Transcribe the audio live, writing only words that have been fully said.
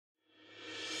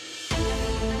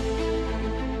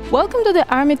Welcome to the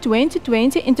Army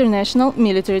 2020 International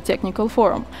Military Technical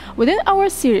Forum. Within our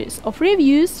series of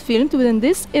reviews filmed within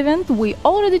this event, we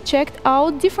already checked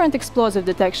out different explosive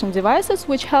detection devices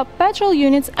which help patrol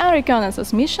units and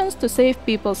reconnaissance missions to save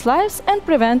people's lives and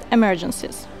prevent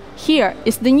emergencies. Here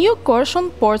is the new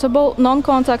Korshun portable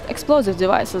non-contact explosive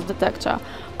devices detector.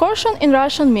 Korshun in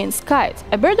Russian means kite,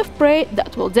 a bird of prey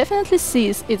that will definitely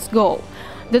seize its goal.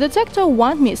 The detector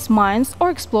won't miss mines or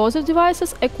explosive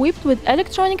devices equipped with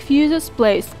electronic fuses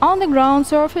placed on the ground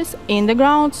surface, in the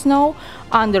ground snow,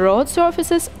 on the road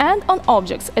surfaces and on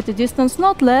objects at a distance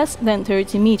not less than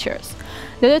 30 meters.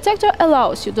 The detector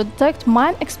allows you to detect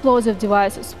mine explosive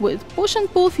devices with push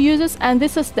and pull fuses, and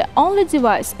this is the only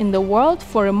device in the world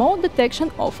for remote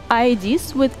detection of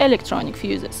IEDs with electronic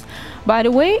fuses. By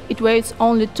the way, it weighs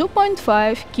only 2.5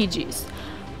 kgs.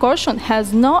 Korshun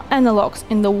has no analogues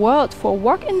in the world for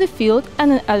work in the field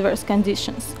and in adverse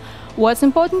conditions. What's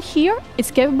important here,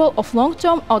 it's capable of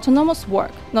long-term autonomous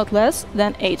work, not less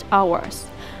than 8 hours.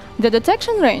 The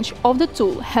detection range of the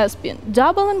tool has been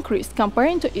double increased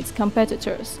comparing to its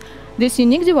competitors. This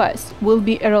unique device will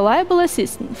be a reliable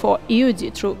assistant for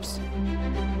EOD troops.